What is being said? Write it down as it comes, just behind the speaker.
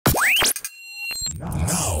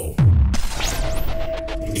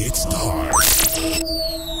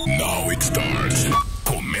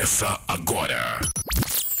Começa agora.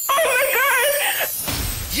 Oh my God!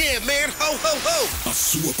 Yeah, man! Ho, ho, ho! A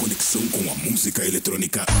sua conexão com a música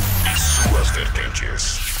eletrônica e suas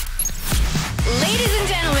vertentes. Ladies and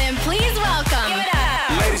gentlemen, please welcome. Give it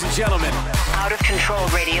up. Ladies and gentlemen, Out of Control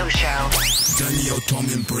Radio Show.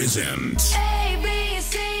 Tomen presents A, B,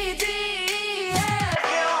 C, D, E, F.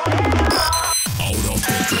 Out of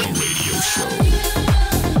Control Radio Show.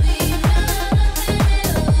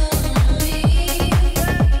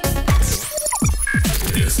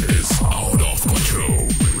 This is Out of Control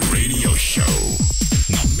Radio Show.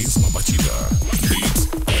 Na mesma batida, beat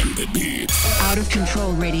on the beat. Out of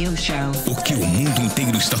Control Radio Show. O que o mundo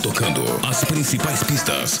inteiro está tocando. As principais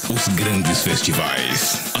pistas, os grandes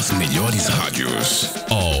festivais, as melhores rádios.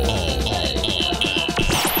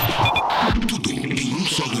 Tudo em um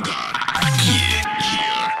só lugar. Here,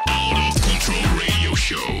 Out of Control Radio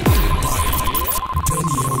Show.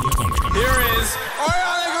 Daniel Tomen. here is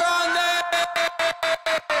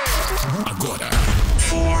Agora,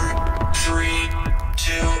 4, 3,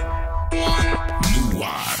 2, 1. no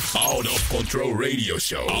ar, Out of Control Radio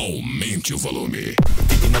Show. Aumente o volume.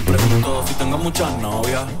 Titi me preguntó si tengo muchas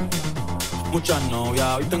novias. Muchas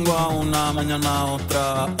novias, hoy tengo a una, mañana a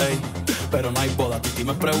otra, ey. Pero no hay boda. Titi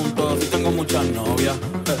me preguntó si tengo muchas novias.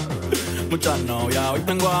 Muchas novias, hoy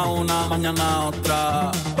tengo a una, mañana a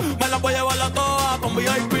otra. Me las voy a llevar a todas con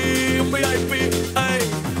VIP, un VIP, ey.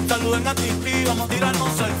 Saluden a Titi, vamos a tirarnos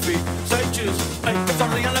un selfie. Say cheese, ey. Que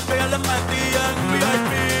sonrían las que ya les metí en un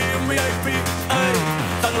VIP, ey.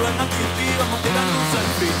 Saluden a Titi, vamos a tirarnos un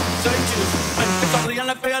selfie. Say cheese, ey. Que sonrían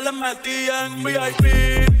las que ya les metí en un VIP.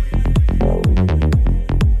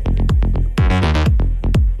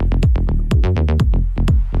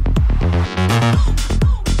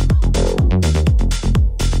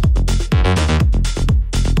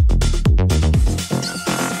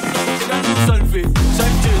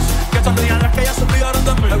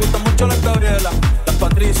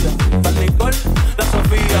 La Nicole, la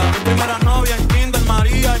Sofía, mi primera novia en Kinder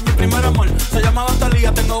María y mi primer amor se llamaba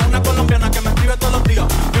Talía. Tengo una colombiana que me escribe todos los días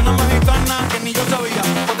y una mexicana que ni yo sabía,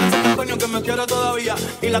 otra en San Antonio que me quiere todavía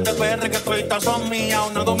y la TPR que toditas son mías,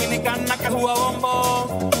 una dominicana que juega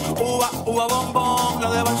bombón, uva bombón,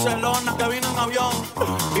 la de Barcelona que vino en avión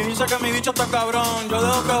y dice que mi bicho está cabrón. Yo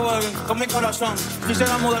dejo que jueguen con mi corazón,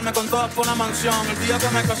 quisiera mudarme con todas por una mansión. El día que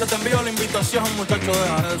me case te envío la invitación, muchacho,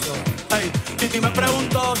 deja eso. Hey, Titi me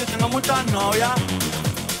preguntó si tengo muchas novias.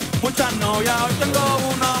 Muchas novias, hoy tengo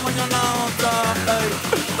una, mañana otra, ey.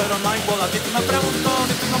 Pero no hay boda. Titi me preguntó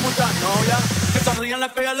si tengo muchas novias. Que sonríen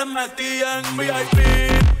las que ya les metí en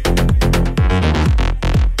VIP.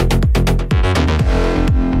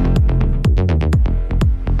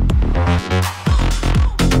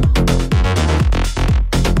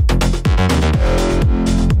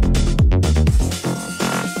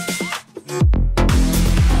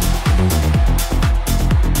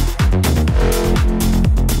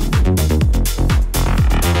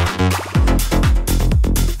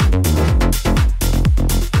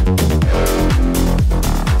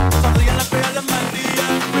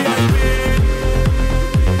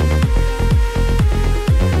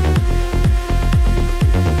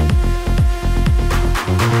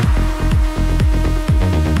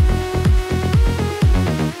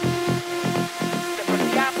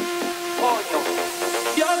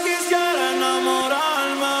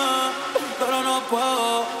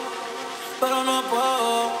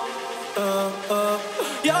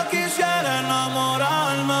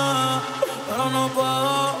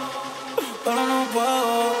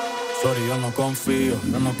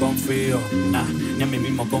 Yo no confío, nah, ni en mí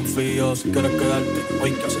mismo confío. Si quieres quedarte,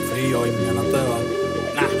 hoy que hace frío y mañana te vas.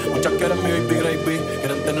 Nah, muchas quieren mi baby gravy,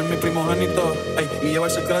 quieren tener mi primogénito, ey, y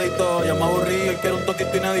llevarse el crédito. Ya me aburrí y quiero un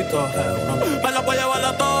toquito inédito. Me la voy a llevar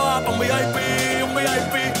a todas con un VIP,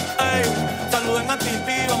 ey. Saluden a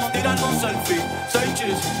Titi, vamos a tirarnos un selfie. Say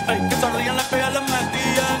cheese, ey, que sonrían las que ya les metí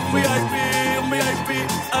en un VIP,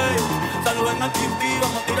 ey. Saluden a Titi,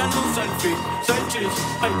 vamos a tirarnos un selfie. Say cheese,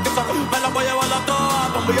 ey, que me la voy a llevar a todas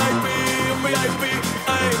con un VIP,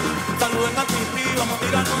 ey. Saluden a Titi, vamos a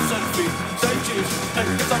tirarnos un selfie. Say cheese, ey,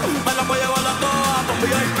 que me la voy a llevar a todas con un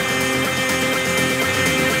VIP.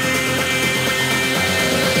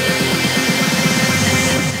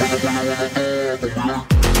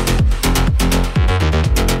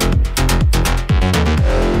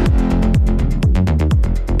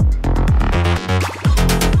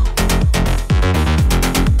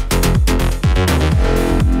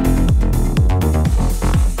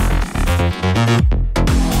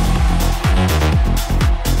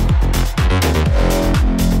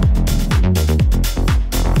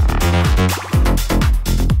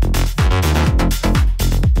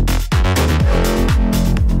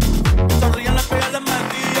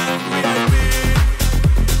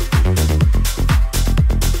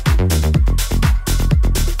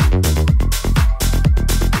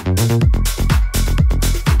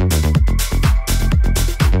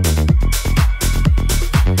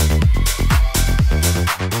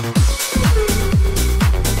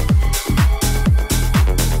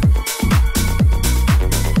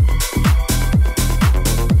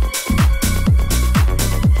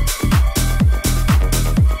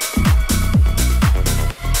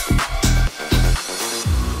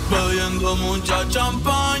 mucha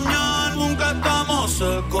champaña, nunca estamos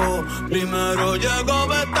secos. Primero llegó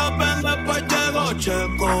Verstappen, después llegó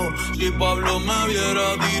Checo. Si Pablo me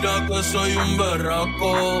viera dirá que soy un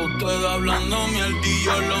berraco. Ustedes hablando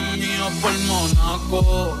mierdillo, los míos por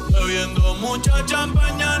Monaco. Bebiendo mucha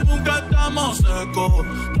champaña, nunca estamos secos.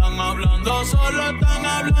 Están hablando solo, están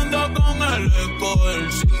hablando con el eco.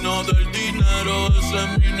 El signo del dinero, ese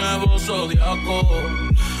es mi nuevo zodiaco.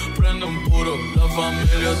 Prende un puro, la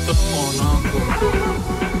familia está en Monaco.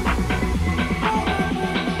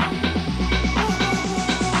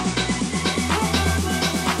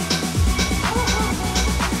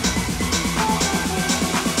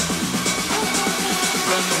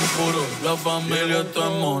 Prende un puro, la familia está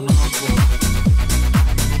en Monaco.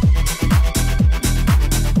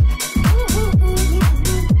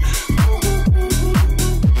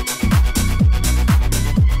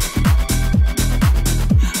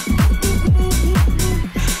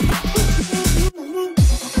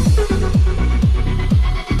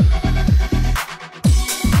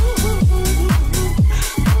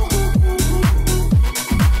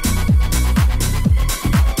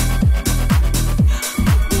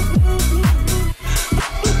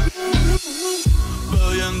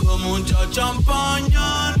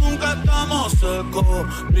 Champaña, nunca estamos secos.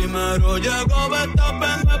 Primero llegó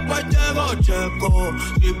Verstappen, después llegó Checo.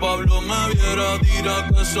 Si Pablo me viera dirá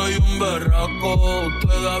que soy un berraco.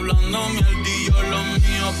 Ustedes hablando mierdillo, los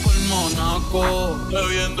míos por Monaco.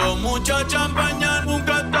 Bebiendo mucha champaña,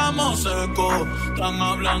 nunca estamos secos. Están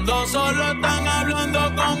hablando solo, están hablando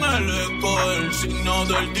con el eco. El signo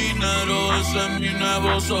del dinero, ese es mi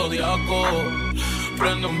nuevo zodiaco.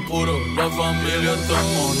 Prende un puro, la familia está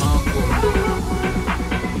en Monaco.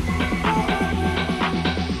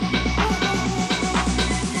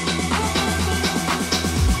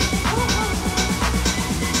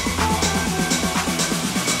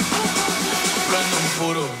 Prende un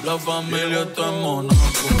puro, la familia está en Monaco.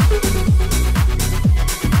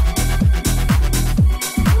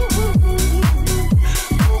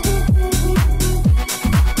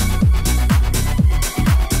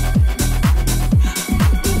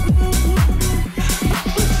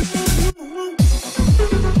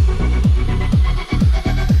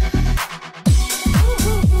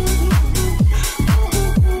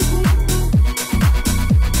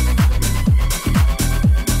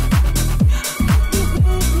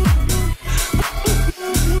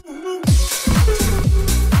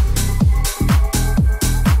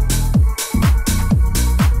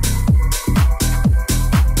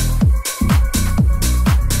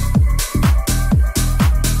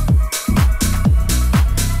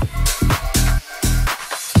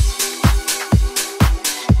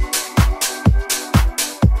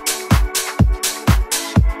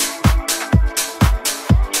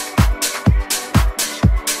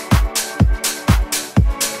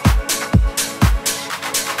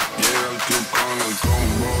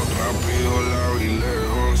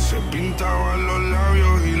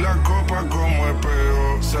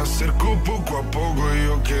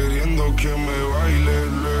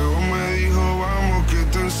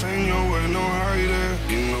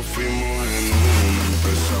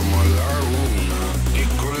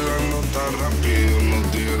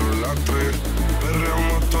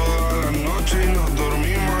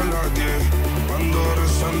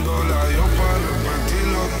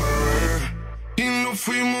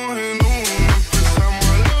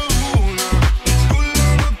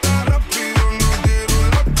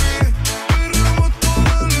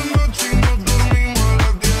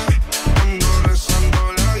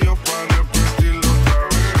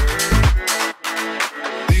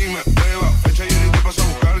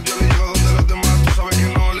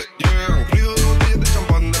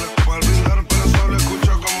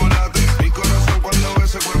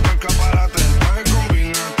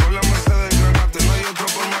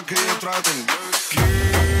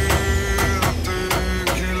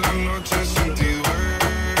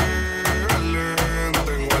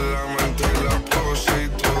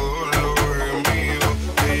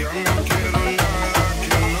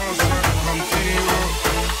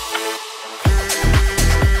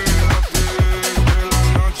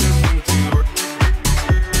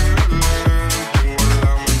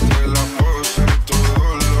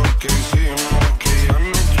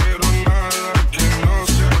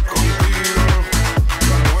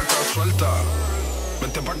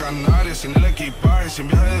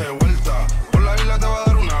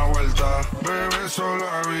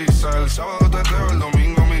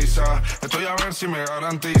 Si me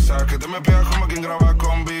garantiza que te me pegas como quien graba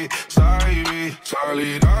con BZRP.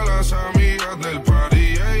 Salir a las amigas del party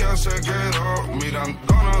y ella se quedó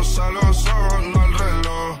mirándonos a los ojos, no al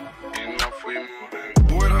reloj. Y nos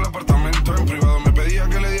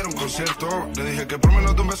desierto. Le dije que por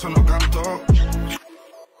menos de un beso no canto.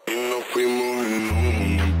 Y nos fuimos en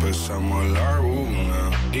una, empezamos a la 1.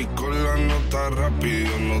 Y con la nota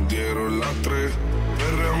rápido nos dieron las 3.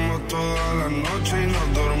 Perreamos toda la noche y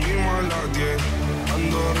nos dormimos a las 10.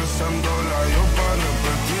 Ando rezándola yo para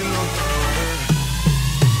repetirlo otra vez.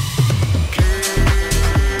 Que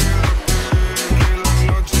la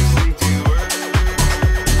noche sin ti duele.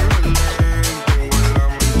 Tengo en la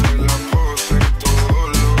mente la pose y todo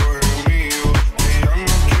lo gemido. Que ya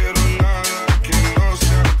no quiero nada que no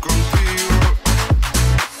sea contigo.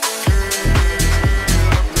 Que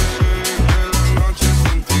la noche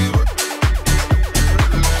sin ti duele.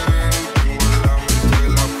 Tengo en la mente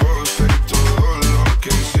la pose y todo lo que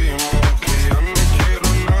hicimos. Que ya no quiero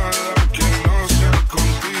nada que no sea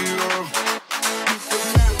contigo.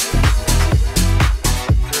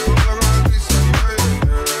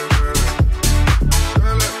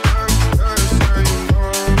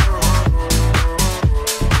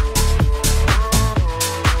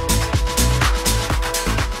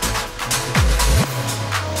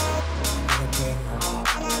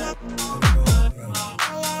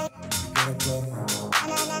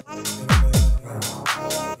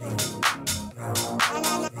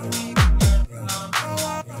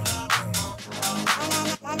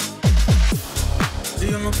 Si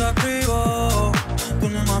yo no te escribo, tú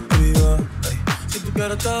no me escribes. Ey, si tú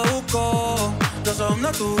quieres te busco, ya sé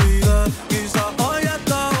dónde tú vives. Quizás hoy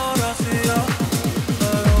está aborrecida,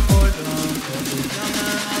 pero por dentro tú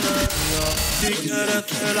tienes alegría. Si quieres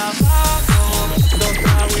te la saco, dos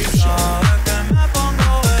tragos y sabes que me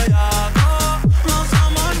pongo bellaco. No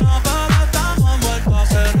somos nada, pero estamos envueltos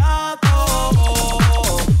hace rato.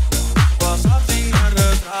 WhatsApp sin el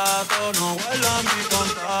retrato, no huele mi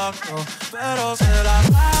contacto, pero se la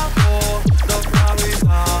saco, dos tragos y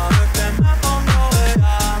sabes que me pongo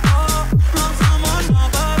bellaco. No somos nada,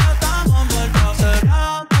 pero estamos envueltos hace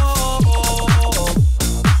rato.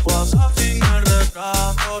 WhatsApp sin el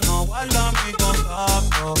retrato, no guarda mi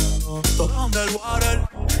contacto. Todo underwater,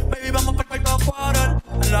 baby, vamos para el quarter.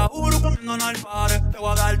 En la Uru comiendo en el pare. Te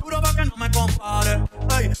voy a dar duro para que no me compare.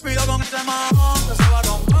 Ey, cuidado con ese mamón que se va a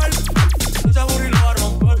romper. Ese burro y lo va a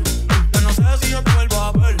romper. Yo no sé si yo te vuelvo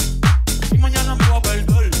a ver. Y mañana me voy a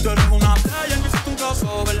perder. Tú eres una playa y me hiciste un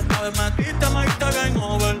crossover. Esta vez metiste, me diste game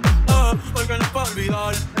over. Porque no puedo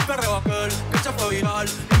olvidar el perreo aquel que se fue viral.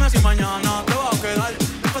 Dime si mañana te vas a quedar.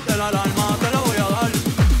 Después de la alarma te la voy a dar.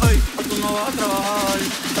 Ey, tú no vas a trabajar.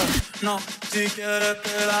 No, si quieres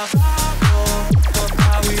te la saco. Por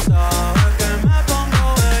avisar que me pongo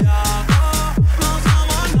bellaco. No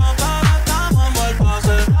somos nada, pero estamos envueltos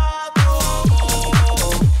hace rato.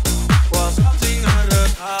 WhatsApp sin el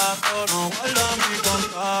retrato, no guarda mi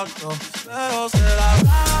contacto, pero se la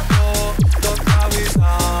saco. Dos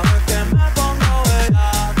avisar que me pongo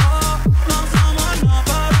bellaco. No somos nada,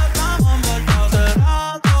 pero estamos envueltos hace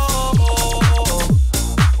rato.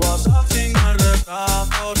 WhatsApp sin el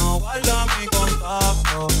retrato, no guarda mi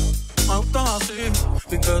contacto. Me gustan así,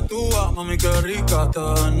 piquetúa, mami qué rica te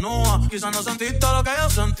desnuda. Quizás no sentiste lo que yo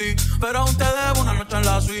sentí, pero aún te debo una noche en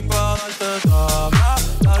la suite para darte tabla.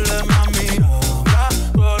 Dale mami, habla,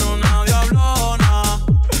 tú eres una diablona.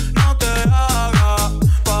 No te hagas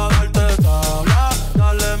para darte tabla.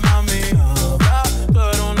 Dale mami, habla, tú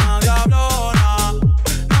eres una diablona.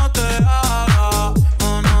 No te hagas,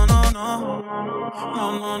 no, no, no, no. No,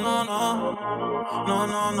 no, no, no. No,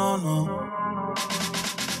 no, no, no.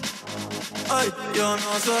 Ay, yo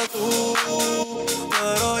no sé tú,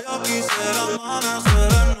 pero yo quisiera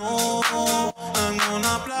amanecer en nudo en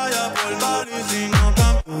una playa por Bali sin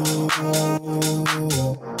Cancún.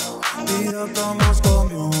 Y ya estamos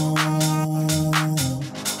comiendo.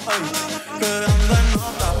 Ay, que anden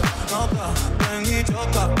nota, nota, ven y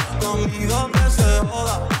choca conmigo que se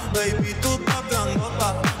joda. Baby, tú estás grandota,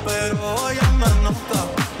 pero hoy me nota,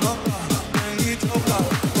 nota, ven y choca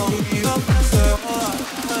conmigo que se joda.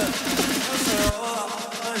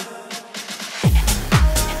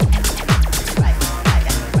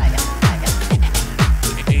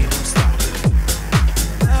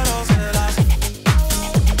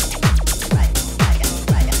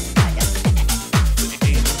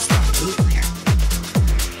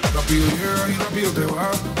 Rápido llegas y rápido te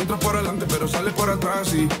vas. Entras por adelante pero sales por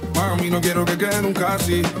atrás y mami, no quiero que quede nunca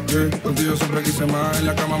así. Contigo siempre quise más. En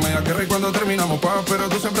la cama me agarré cuando terminamos paz. Pero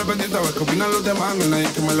tú siempre pendiente a ver qué opinan los demás. No hay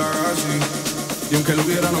nadie que me lo haga así. Y aunque lo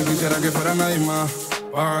hubiera, no quisiera que fuera nadie más.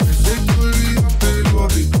 Parece que olvidaste lo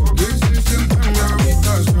rico que se siente en mi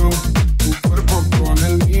habitación. Tu cuerpo con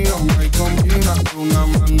el mío me combina de una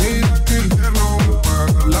manera que infierno.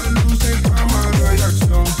 Apaga las luces, cámara y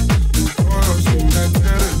acción. Tu todo sin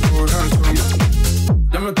meter el corazón.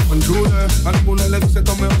 Ya me estoy en tu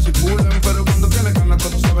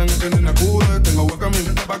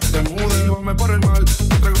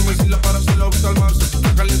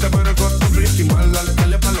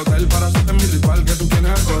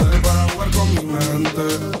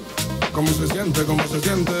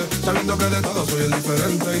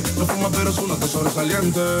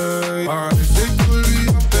caliente. Parece que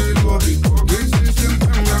olvidaste lo rico que se siente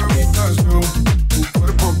en mi habitación. Tu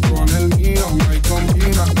cuerpo con el mío me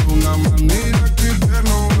combina de una manera que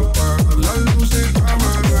eterno. Apagar las luces,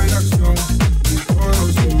 cámara y acción. Y todo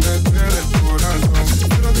sin meter el corazón.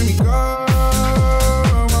 Pero de mi cama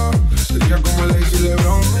sería como el Lazy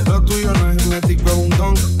LeBron. Lo tuyo no es genético, es un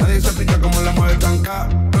don. Nadie se aplica como la mueve tan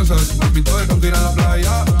cabrosas. Palpito de contigo en la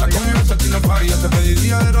playa. La convivencia aquí no falla. Te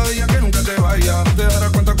pediría de rodillas que nunca te vayas. Te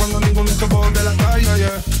darás cuenta cuando ningún te puedo de la talla,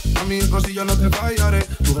 yeah. A mí yo no te fallaré.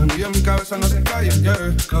 Tu envidia en mi cabeza no se calla,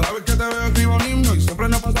 yeah. Cada vez que te veo escribo un himno y siempre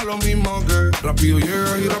nos pasa lo mismo, que rápido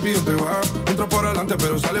llegas y rápido te vas. Entro por adelante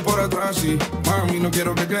pero sale por atrás, y mami no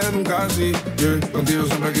quiero que quede nunca así, yeah. Contigo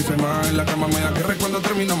siempre quise más. En la cama me da que cuando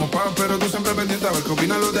terminamos paz, pero tú siempre pendiente a ver qué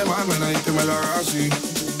opinan los demás. No hay nadie que me lo haga así.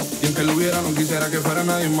 Y aunque lo hubiera, no quisiera que fuera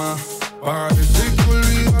nadie más. Parece que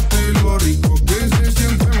olvidaste lo rico que se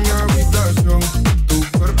siente en mi habitación. Tu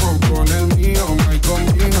cuerpo con el mío me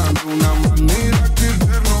combina de una manera que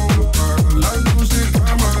eterno. Apagar las luces,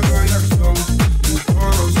 cámara y acción. Y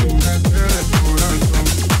todo sin meter el corazón.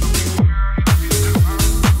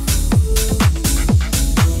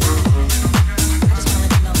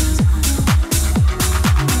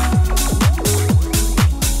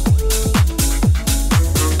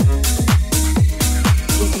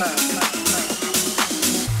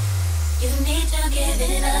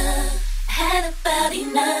 About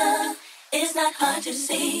enough, it's not hard to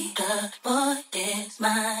see the boy is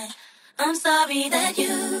mine. I'm sorry that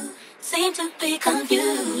you seem to be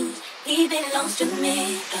confused. He belongs to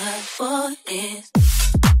me, the boy is.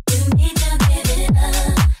 You need to give it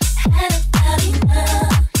up. Had about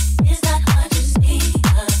enough. It's not hard to see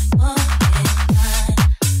the boy is mine.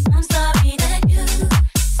 I'm sorry that you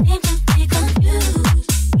seem to be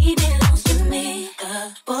confused. He belongs to me, the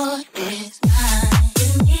boy is mine.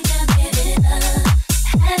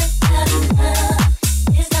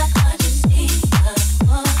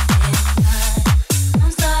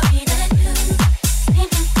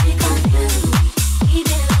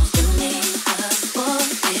 Boy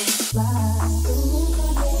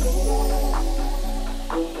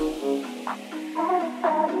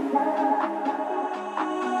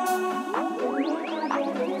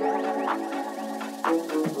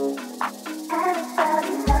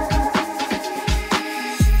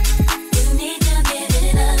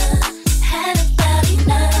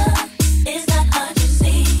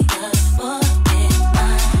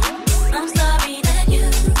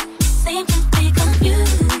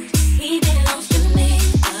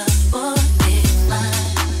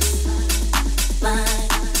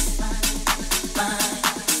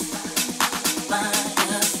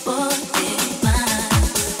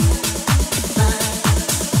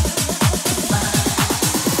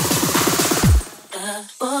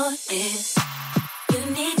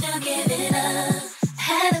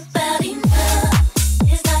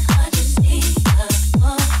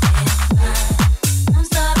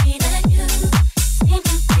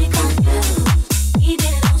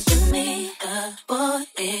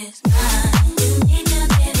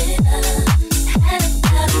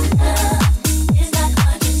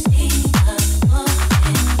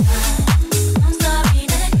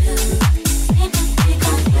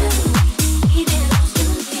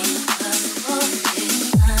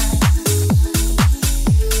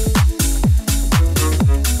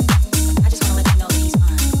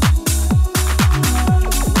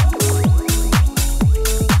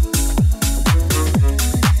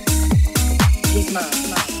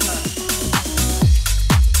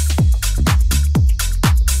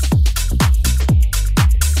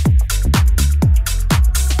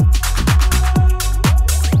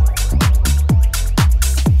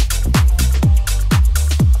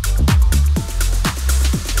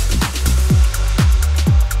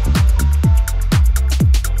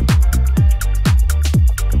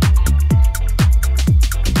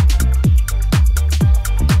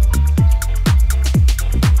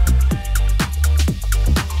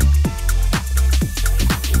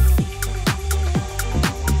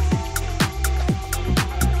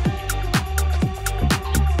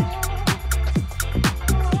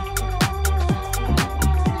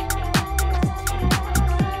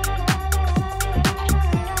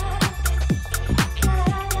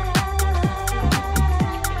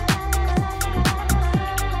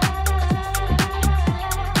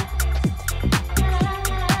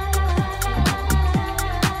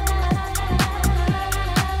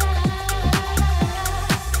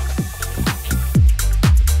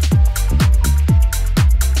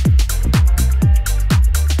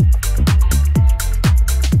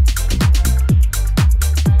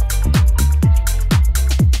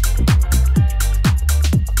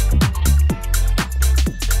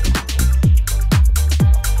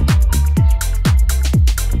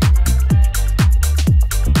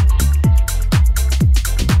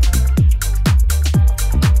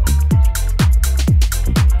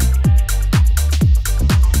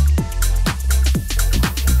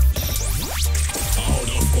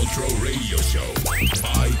Control Radio Show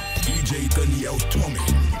by DJ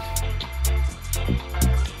Tomen.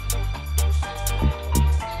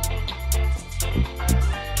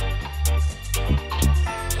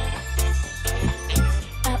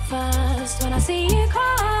 At first, when I see you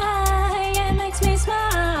cry, it makes me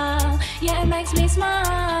smile. Yeah, it makes me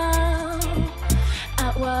smile.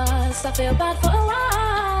 At worst, I feel bad for a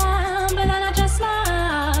while, but then I just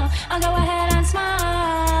smile. I go ahead and smile.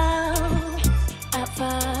 At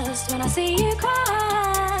first, when I see you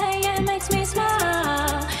cry, yeah, it makes me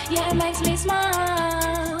smile. Yeah, it makes me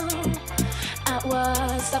smile. At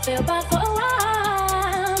worst, I feel bad for a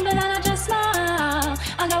while, but then I just smile.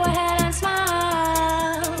 I go ahead and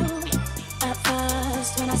smile. At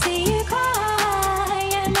first, when I see you cry,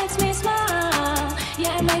 yeah, it makes me smile.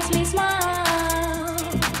 Yeah, it makes me smile.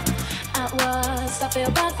 At worst, I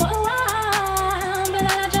feel bad for a while, but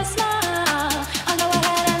then I just smile. I go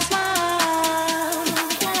ahead and smile.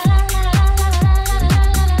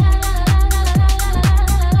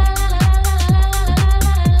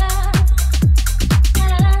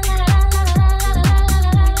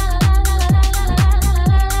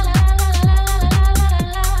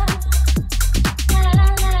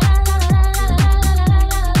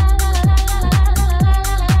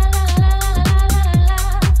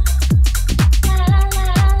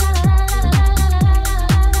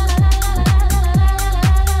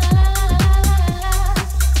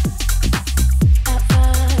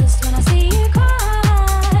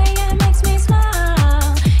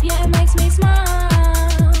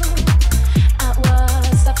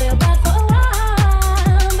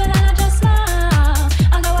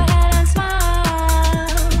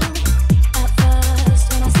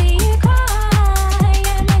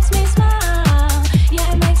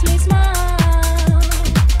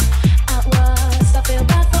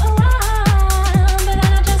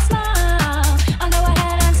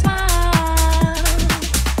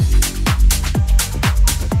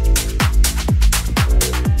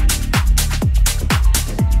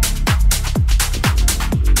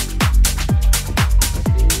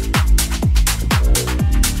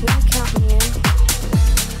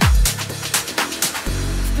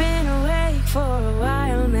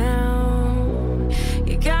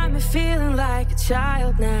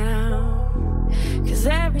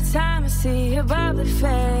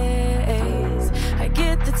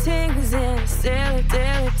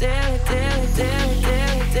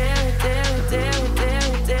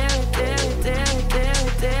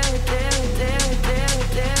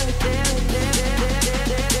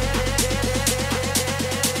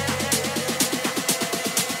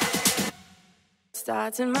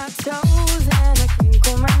 Starts in my toes and I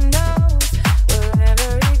crinkle my nose. Wherever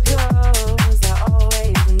it goes, I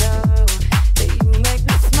always know that you make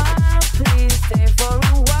me smile. Please stay for a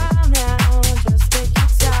while now. Just take your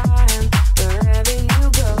time wherever you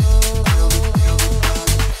go.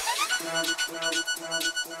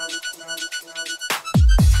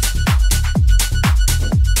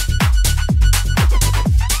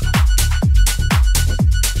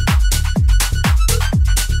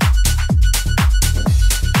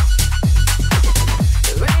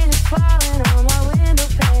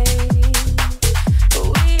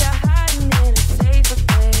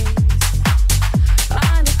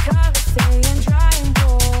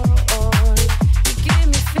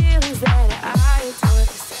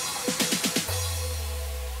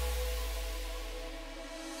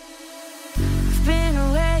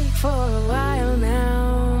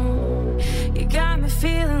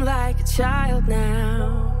 Child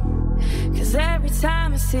now, 'cause every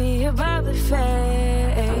time I see your bubbly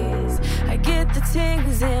face, I get the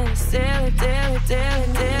tingles in a silly, dilly, dilly,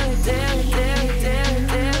 dilly, dilly, dilly, dilly,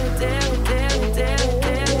 dilly, dilly, dilly,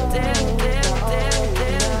 dilly, dilly,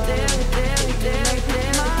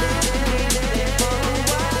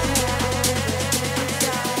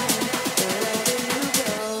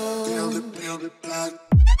 Starting my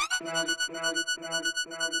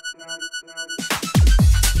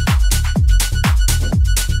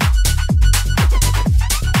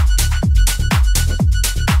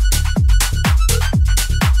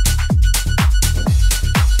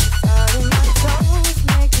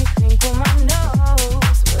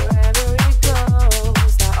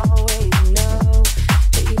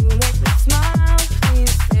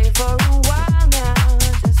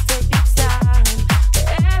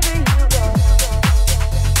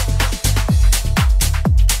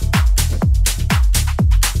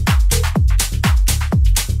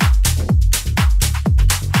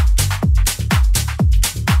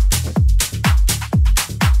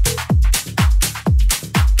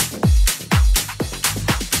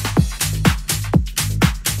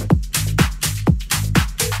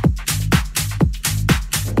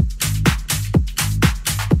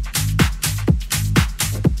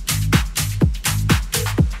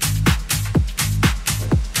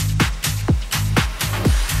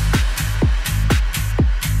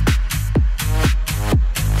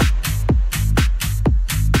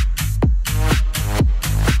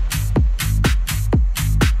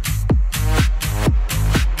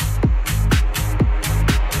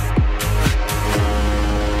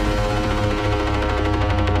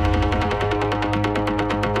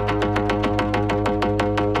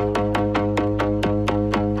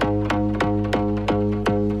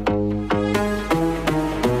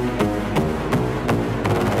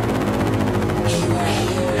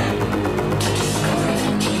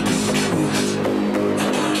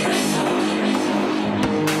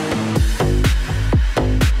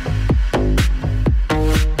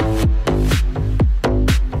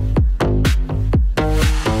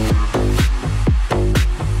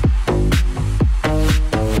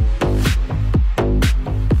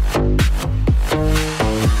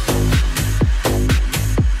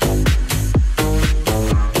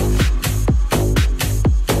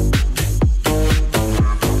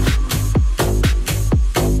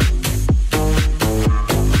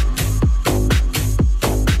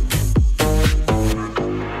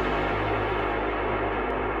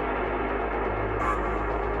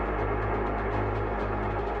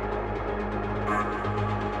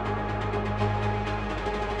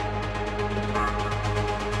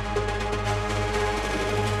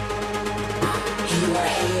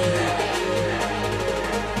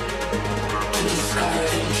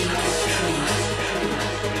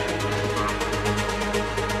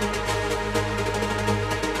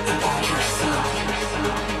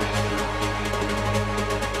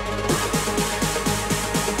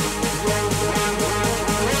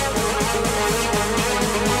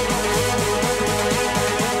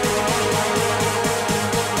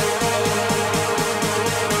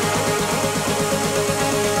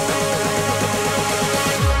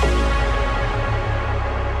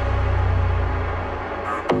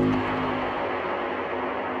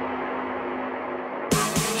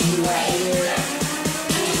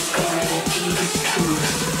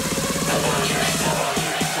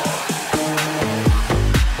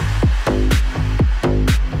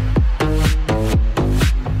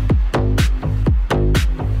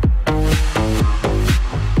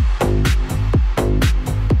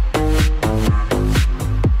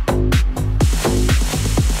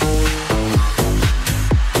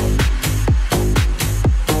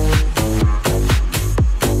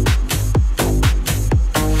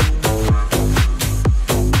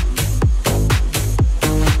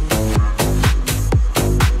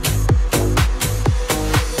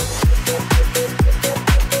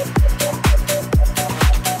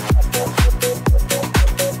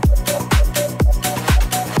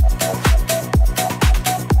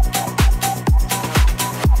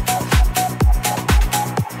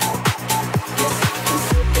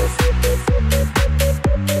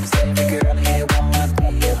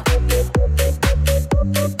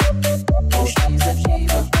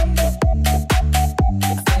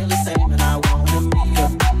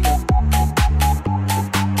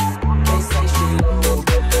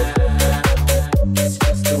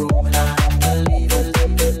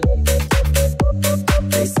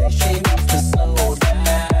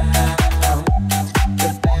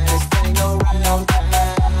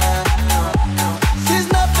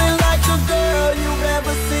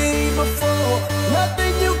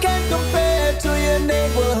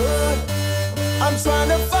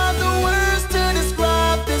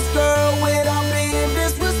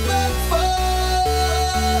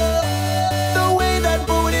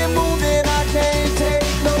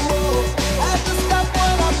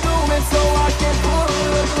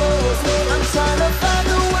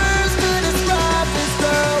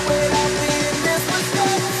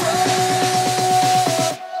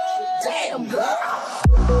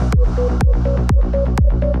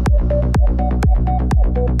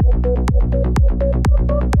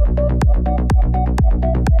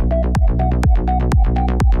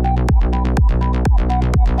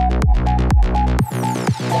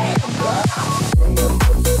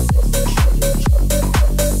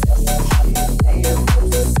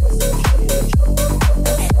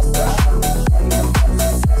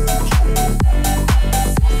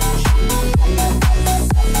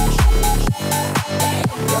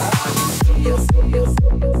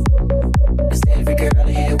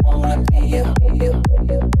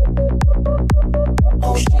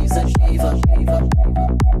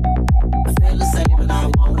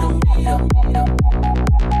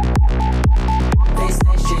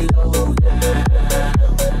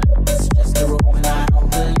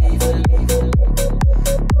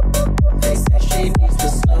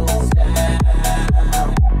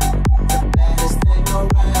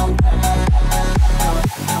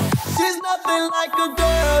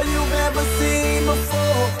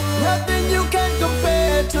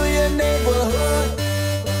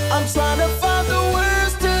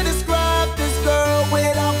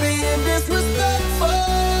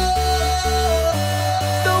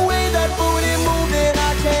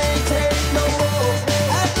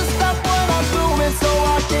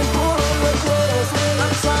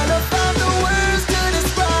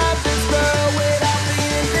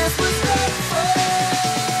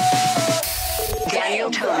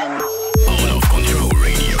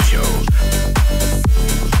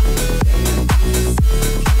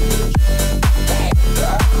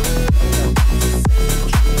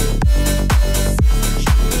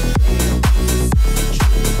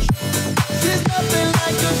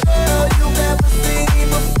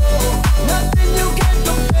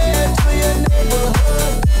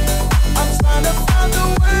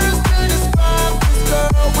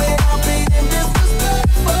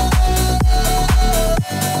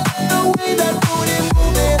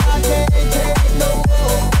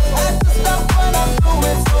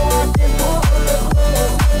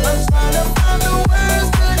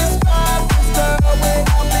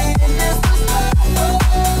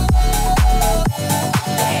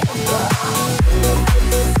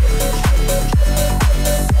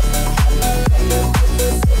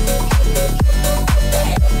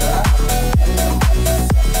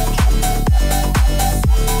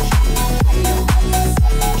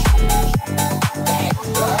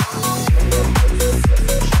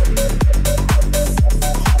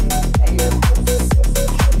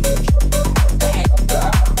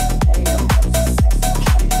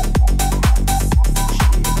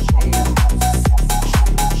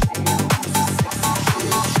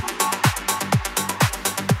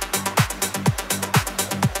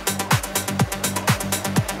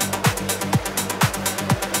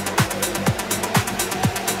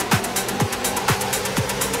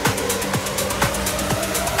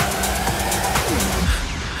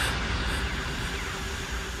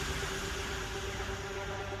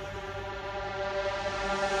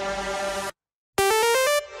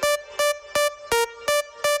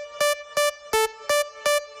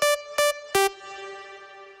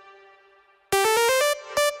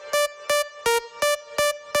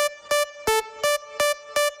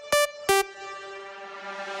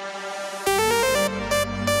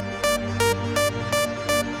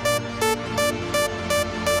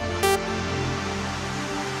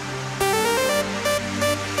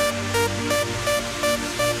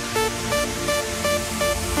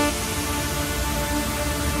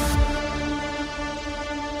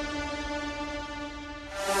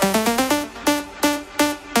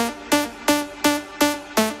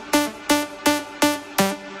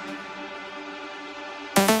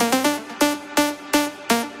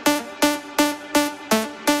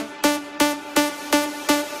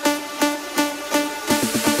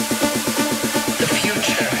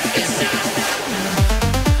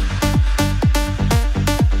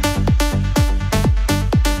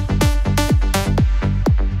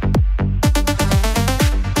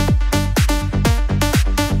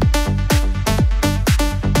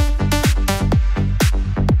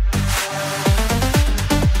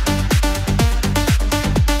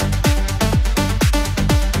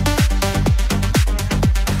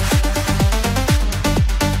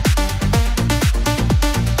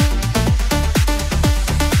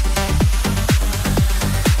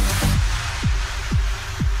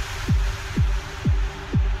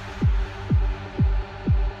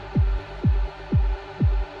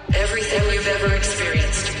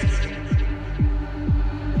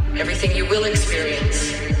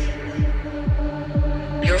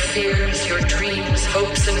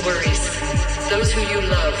those who you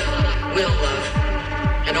love will love,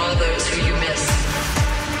 and all those who you miss.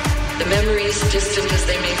 The memories, distant as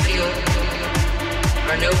they may feel,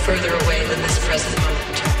 are no further away than this present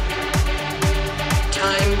moment.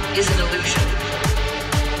 Time is an illusion.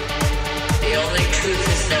 The only truth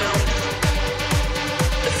is now.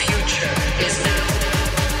 The future is now.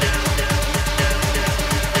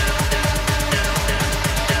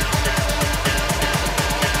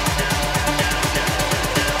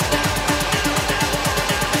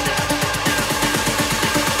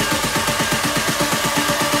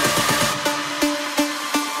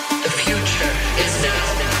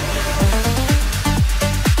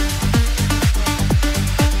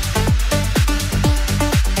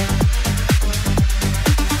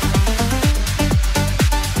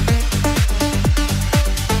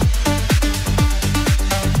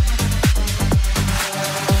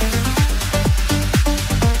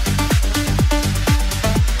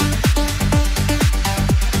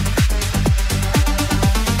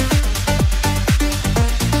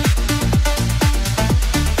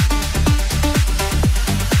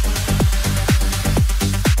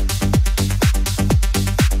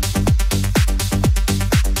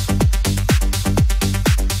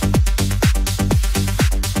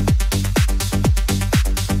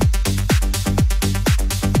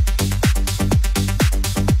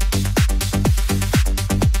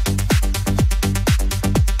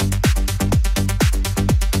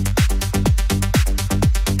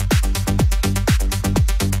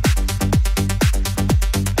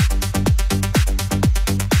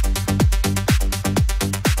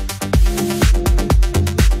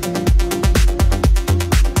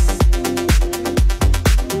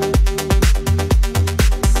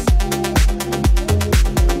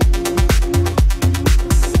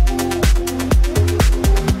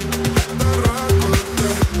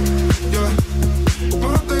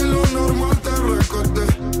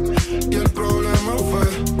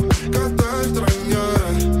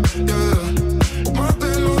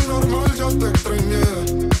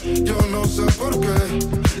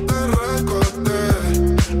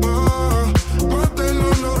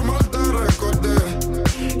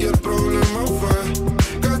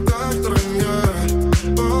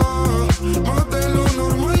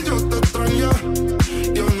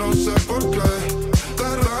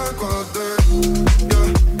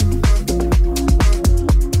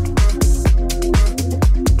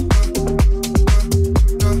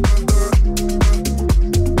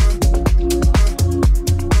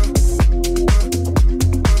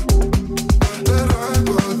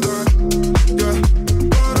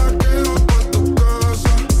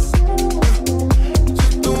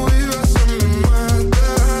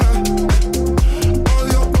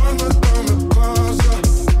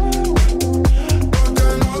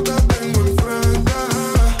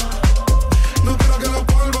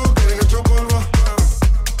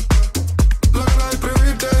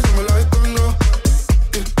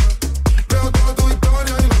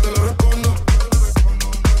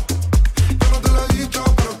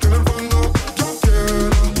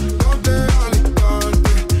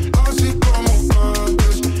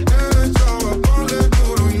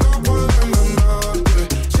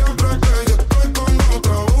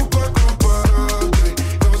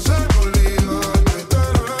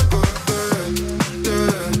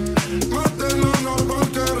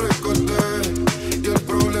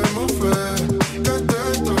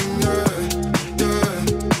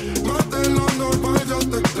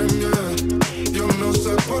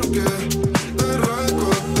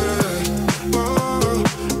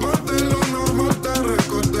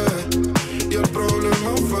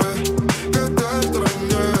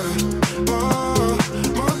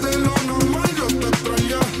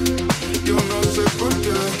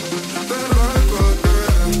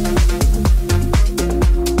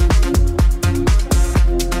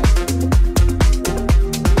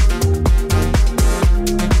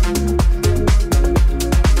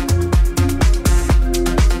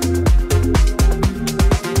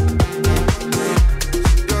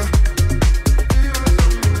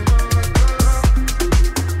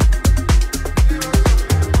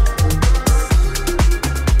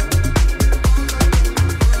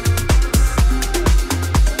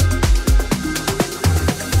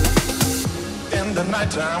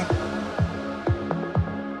 nighttime,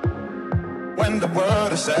 when the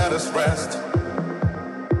world is at its rest,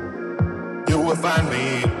 you will find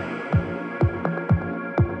me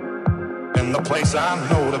in the place I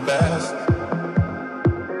know the best.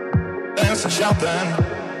 Dancing, shouting,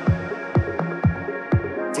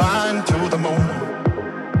 flying to the moon.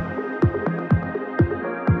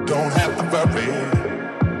 Don't have to worry,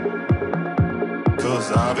 'cause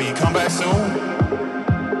 'cause I'll be come back soon.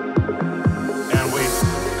 And we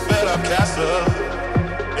built up castles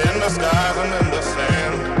in the skies and in the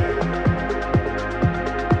sand.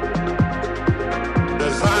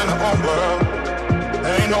 Design our own world,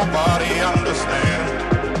 ain't nobody understand.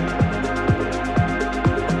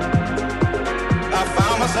 I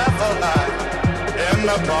found myself alive in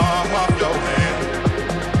the palm of your hand.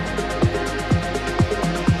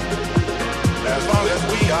 As long as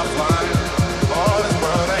we are flying, all this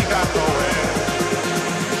world ain't got no end.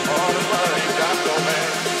 All this world ain't got no end.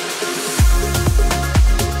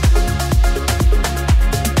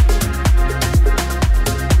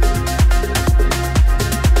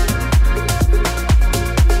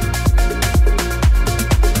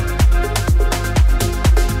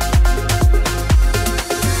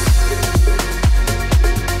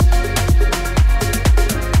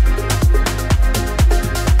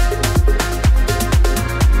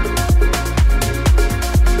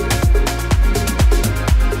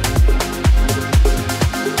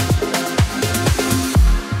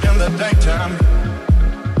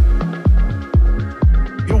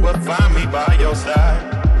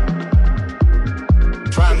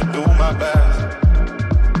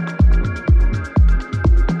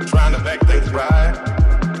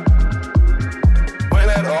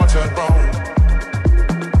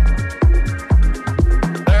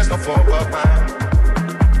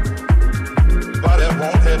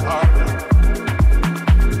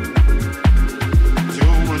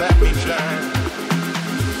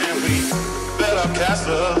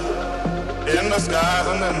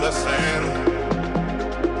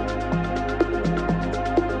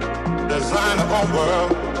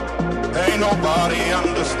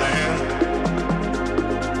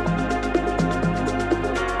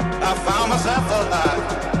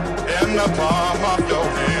 In the palm of